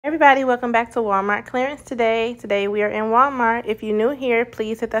Everybody, welcome back to Walmart clearance today. Today we are in Walmart. If you're new here,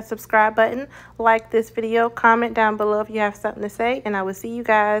 please hit that subscribe button, like this video, comment down below if you have something to say, and I will see you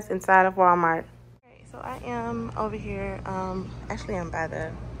guys inside of Walmart. Okay, so I am over here. Actually I'm by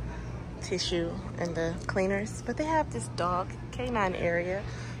the tissue and the cleaners, but they have this dog canine area,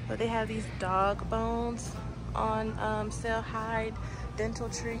 but they have these dog bones on sale. Hide dental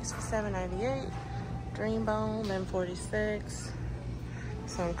treats for $7.98, dream bone $11.46.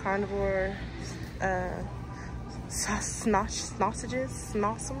 Some carnivore sausages,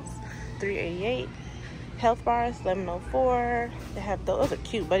 $3.88. Health bars, $11.04. They have those are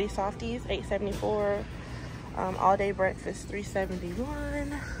cute buddy softies, $8.74. All day breakfast,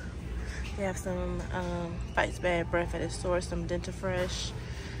 $3.71. They have some Bites Bad Breath at a store, some Dentifresh,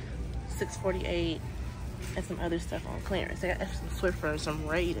 $6.48, and some other stuff on clearance. They got some Swiffer and some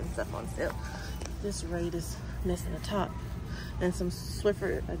Raid and stuff on sale. This Raid is missing the top. And some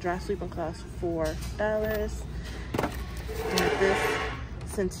Swiffer dry sleeping cloths for $4. And this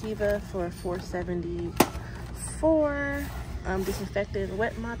Sentiva for $4.74. Disinfectant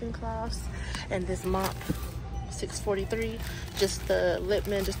wet mopping cloths, and this mop $6.43. Just the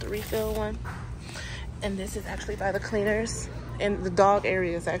Lipman, just the refill one. And this is actually by the cleaners, and the dog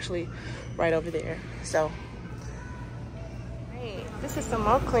area is actually right over there. So hey, this is some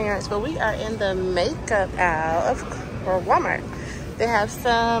more clearance, but we are in the makeup aisle of Walmart. They have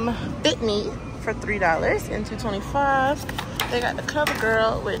some Fit Me for $3 and $2.25. They got the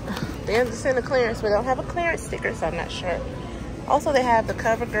CoverGirl with, they understand the clearance, but they don't have a clearance sticker, so I'm not sure. Also, they have the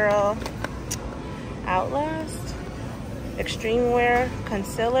CoverGirl Outlast Extreme Wear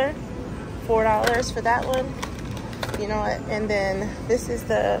Concealer, $4 for that one. You know what? And then this is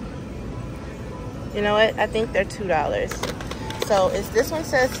the, you know what? I think they're $2. So it's, this one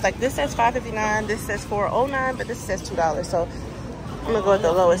says, like this says $5.59, this says $4.09, but this says $2. So I'm gonna go with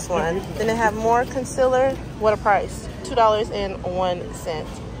the lowest one. Then they have more concealer. What a price, $2.01.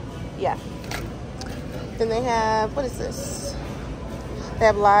 Yeah. Then they have, what is this? They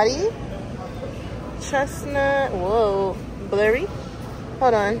have Lottie, Chestnut, whoa, blurry.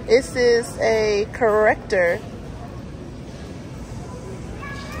 Hold on, this is a corrector.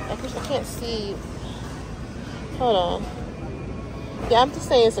 I can't see. Hold on. Yeah, I'm just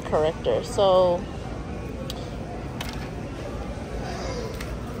saying it's a corrector. So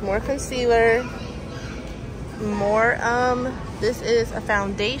more concealer, more this is a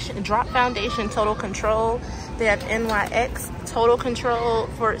foundation, drop foundation, total control. They have NYX total control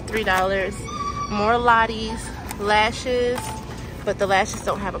for $3. More Lottie's lashes, but the lashes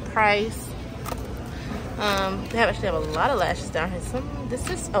don't have a price. They actually have a lot of lashes down here. This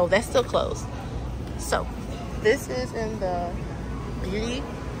is, oh, that's still closed. So this is in the beauty,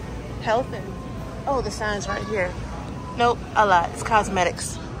 health, and oh, the sign's right here. Nope, a lot. It's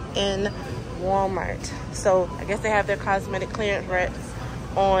cosmetics in Walmart. So I guess they have their cosmetic clearance right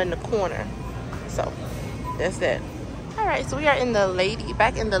on the corner. So that's it. All right, so we are in the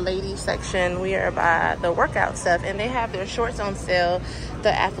back in the ladies section. We are by the workout stuff, and they have their shorts on sale.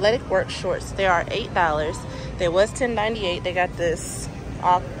 The athletic work shorts, they are $8. They was $10.98. They got this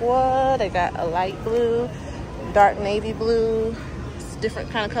aqua, they got a light blue, dark navy blue, different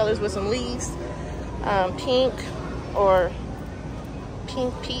kind of colors with some leaves, pink or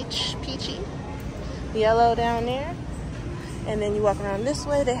pink peachy, yellow down there. And then you walk around this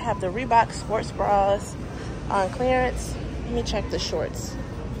way, they have the Reebok sports bras on clearance. Let me check the shorts.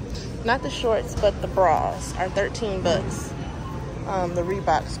 Not the shorts, but the bras are 13 bucks. The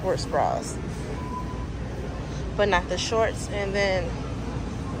Reebok sports bras, but not the shorts. And then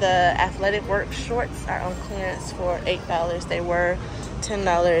the athletic work shorts are on clearance for $8. They were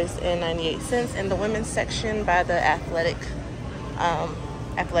 $10.98 in the women's section by the athletic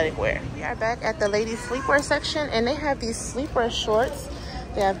wear. We are back at the ladies sleepwear section, and they have these sleepwear shorts.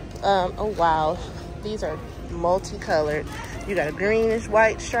 They have oh wow, these are multicolored. You got a greenish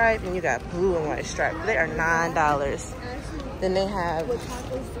white stripe and you got blue and white stripe. They are $9. Then they have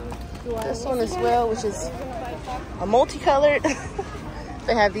this one as well, which is a multicolored.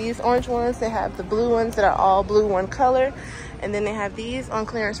 They have these orange ones. They have the blue ones that are all blue one color. And then they have these on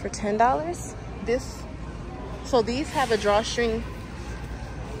clearance for $10. So these have a drawstring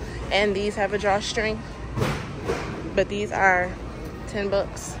and these have a drawstring, but these are 10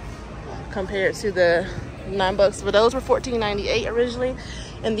 bucks compared to the $9. But those were $14.98 originally,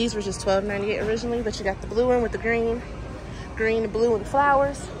 and these were just $12.98 originally. But you got the blue one with the green, the blue with the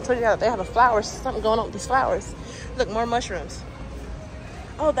flowers. So they have a flower, something going on with these flowers. Look, more mushrooms.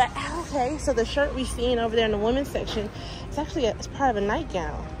 Oh, that, okay. So the shirt we've seen over there in the women's section, it's actually it's part of a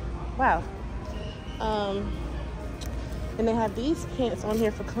nightgown. Wow. And they have these pants on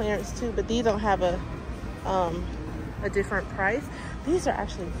here for clearance too, but these don't have a different price. These are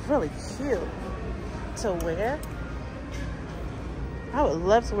actually really cute to wear. I would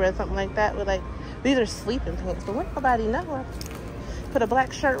love to wear something like that with like, these are sleeping pants, but wouldn't nobody know? Put a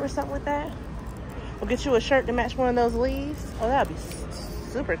black shirt or something with that. Or get you a shirt to match one of those leaves. Oh, that'd be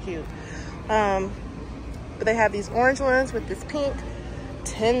super cute. But they have these orange ones with this pink,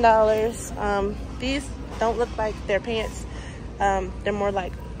 $10. These don't look like they're pants. They're more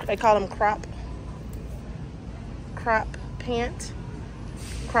like, they call them crop pants.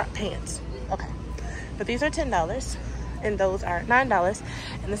 Okay. But these are $10 and those are $9.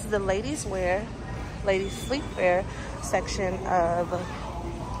 And this is the ladies sleepwear section of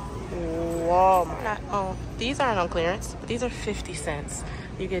Walmart. These aren't on clearance, but these are 50 cents.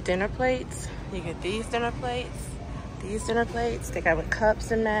 You get dinner plates, you get these dinner plates, these dinner plates. They got with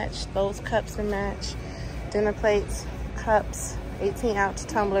cups and match, those cups and match, dinner plates, cups, 18-ounce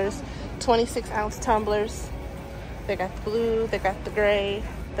tumblers, 26-ounce tumblers. They got the blue, they got the gray,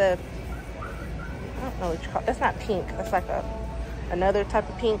 I don't know what you call it. That's not pink, that's like another type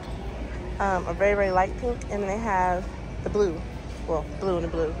of pink, a very, very light pink. And then they have the blue, well, blue and the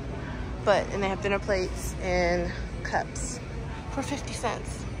blue. And they have dinner plates and cups for 50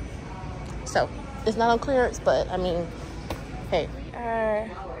 cents. So it's not on clearance, but I mean, hey,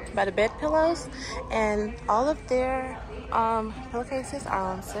 by the bed pillows, and all of their pillowcases are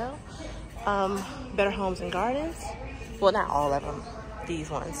on sale. Better Homes and Gardens, well, not all of them,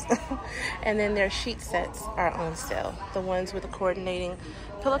 these ones. And then their sheet sets are on sale. The ones with the coordinating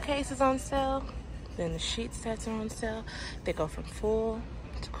pillowcases on sale, then the sheet sets are on sale. They go from full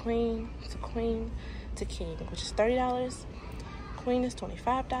to queen to queen to king, which is $30. Queen is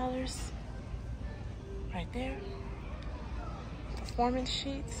 $25 right there. Performance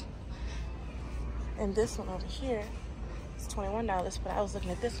sheets. And this one over here is $21, but I was looking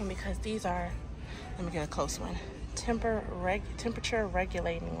at this one because these are, let me get a close one, temperature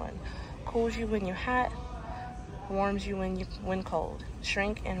regulating one. Cools you when you're hot, warms you when cold,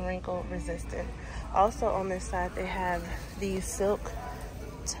 shrink and wrinkle resistant. Also on this side they have these silk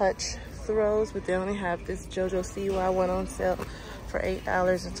touch throws, but they only have this JoJo CY one on sale for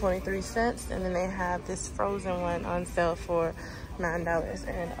 $8.23, and then they have this frozen one on sale for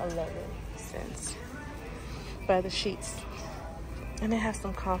 $9.11 by the sheets. And they have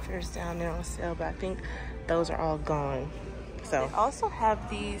some comforters down there on sale, but I think those are all gone. So they also have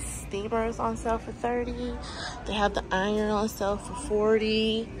these steamers on sale for $30. They have the iron on sale for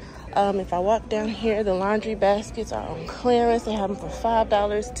 $40. If I walk down here, the laundry baskets are on clearance. They have them for $5,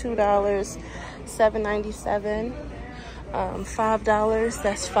 $2, $7.97, $5.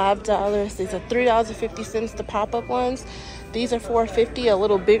 That's $5. These are $3.50, the pop-up ones. These are $4.50, a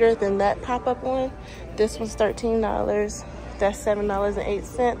little bigger than that pop-up one. This one's $13. That's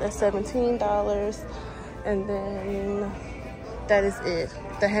 $7.08. That's $17. And then that is it.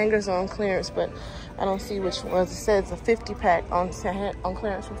 The hangers are on clearance, but I don't see which ones. It says a 50-pack on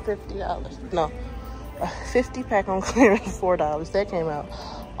clearance for $50. No, a 50-pack on clearance for $4. That came out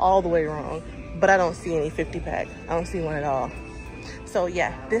all the way wrong. But I don't see any 50-pack. I don't see one at all. So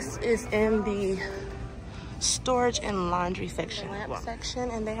yeah, this is in the storage and laundry section. Section,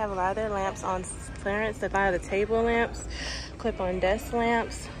 and they have a lot of their lamps on clearance. A lot of the table lamps, clip-on desk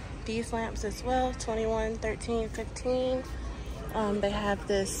lamps, these lamps as well, $21, $13, $15. They have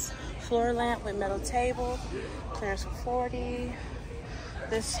this floor lamp with metal table, clearance for $40.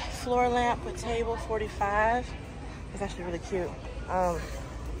 This floor lamp with table, $45. It's actually really cute.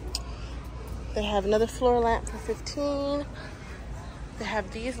 They have another floor lamp for $15. They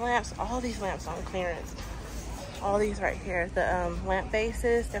have these lamps, all these lamps on clearance. All these right here, the lamp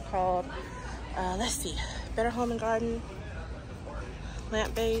bases, they're called, let's see, Better Home and Garden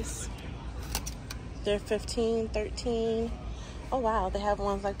lamp base. They're $15, $13. Oh wow, they have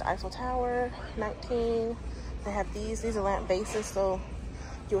ones like the Eiffel Tower, $19. They have these are lamp bases, so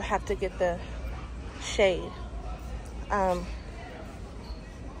you would have to get the shade.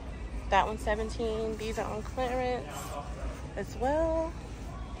 That one's $17. These are on clearance as well.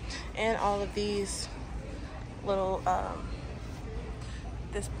 And all of these little,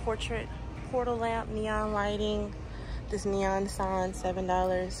 this portal lamp, neon lighting, this neon sign,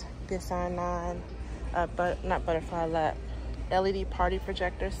 $7. This sign, $9. But not butterfly lap. LED party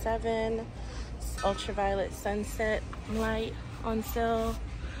projector, $7. Ultraviolet sunset light on sale.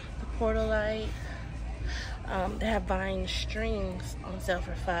 The portal light. They have vine strings on sale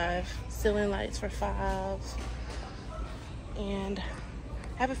for $5. Ceiling lights for $5. And I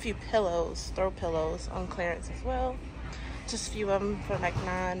have a few pillows, throw pillows on clearance as well. Just a few of them for like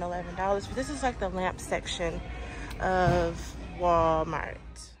 $9, $11. But this is like the lamp section of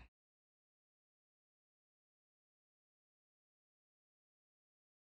Walmart.